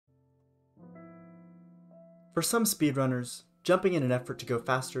For some speedrunners, jumping in an effort to go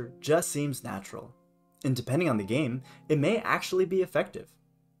faster just seems natural, and depending on the game, it may actually be effective.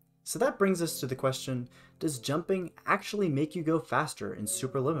 So that brings us to the question, does jumping actually make you go faster in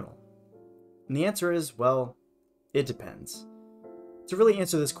Superliminal? And the answer is, well, it depends. To really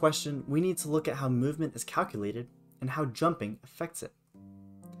answer this question, we need to look at how movement is calculated and how jumping affects it.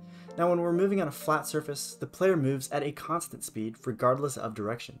 Now, when we're moving on a flat surface, the player moves at a constant speed regardless of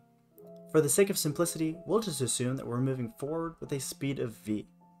direction. For the sake of simplicity, we'll just assume that we're moving forward with a speed of v.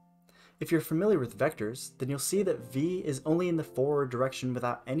 If you're familiar with vectors, then you'll see that v is only in the forward direction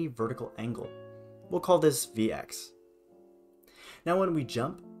without any vertical angle. We'll call this vx. Now when we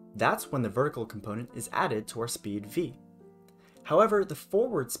jump, that's when the vertical component is added to our speed v. However, the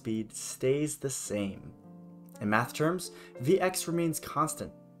forward speed stays the same. In math terms, vx remains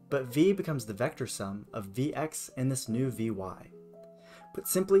constant, but v becomes the vector sum of vx and this new vy. Put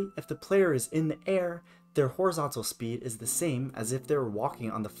simply, if the player is in the air, their horizontal speed is the same as if they were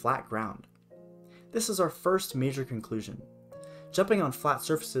walking on the flat ground. This is our first major conclusion. Jumping on flat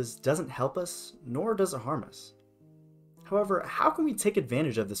surfaces doesn't help us, nor does it harm us. However, how can we take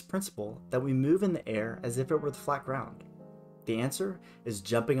advantage of this principle that we move in the air as if it were the flat ground? The answer is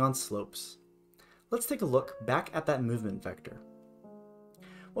jumping on slopes. Let's take a look back at that movement vector.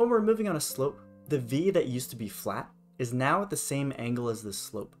 When we're moving on a slope, the v that used to be flat is now at the same angle as the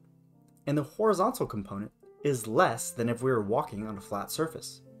slope, and the horizontal component is less than if we were walking on a flat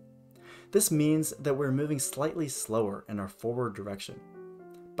surface. This means that we're moving slightly slower in our forward direction.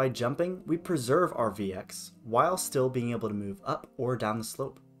 By jumping, we preserve our vx while still being able to move up or down the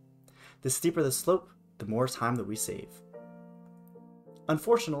slope. The steeper the slope, the more time that we save.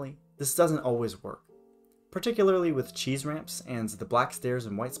 Unfortunately, this doesn't always work. Particularly with cheese ramps and the black stairs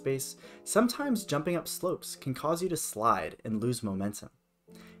in white space, sometimes jumping up slopes can cause you to slide and lose momentum.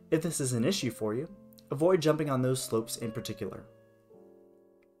 If this is an issue for you, avoid jumping on those slopes in particular.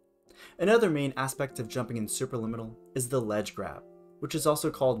 Another main aspect of jumping in Superliminal is the ledge grab, which is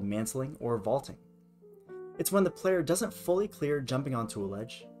also called mantling or vaulting. It's when the player doesn't fully clear jumping onto a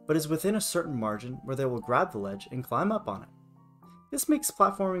ledge, but is within a certain margin where they will grab the ledge and climb up on it. This makes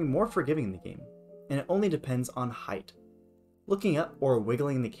platforming more forgiving in the game, and it only depends on height. Looking up or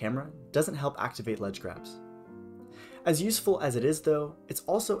wiggling the camera doesn't help activate ledge grabs. As useful as it is though, it's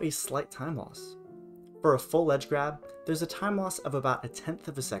also a slight time loss. For a full ledge grab, there's a time loss of about 1/10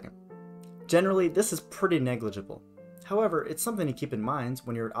 of a second. Generally, this is pretty negligible. However, it's something to keep in mind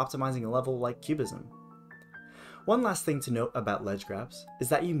when you're optimizing a level like Cubism. One last thing to note about ledge grabs is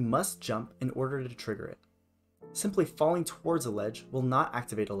that you must jump in order to trigger it. Simply falling towards a ledge will not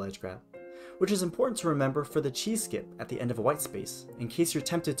activate a ledge grab, which is important to remember for the cheese skip at the end of a white space, in case you're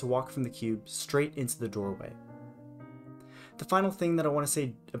tempted to walk from the cube straight into the doorway. The final thing that I want to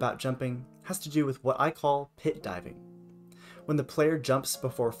say about jumping has to do with what I call pit diving, when the player jumps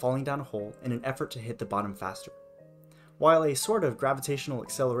before falling down a hole in an effort to hit the bottom faster. While a sort of gravitational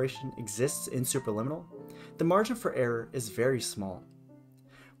acceleration exists in Superliminal, the margin for error is very small.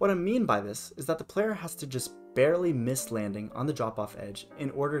 What I mean by this is that the player has to just barely miss landing on the drop-off edge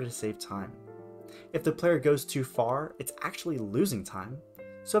in order to save time. If the player goes too far, it's actually losing time.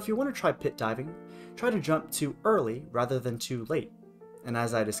 So if you want to try pit diving, try to jump too early rather than too late. And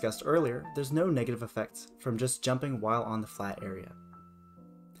as I discussed earlier, there's no negative effects from just jumping while on the flat area.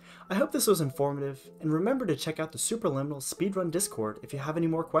 I hope this was informative, and remember to check out the Superliminal Speedrun Discord if you have any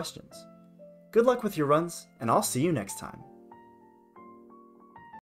more questions. Good luck with your runs, and I'll see you next time.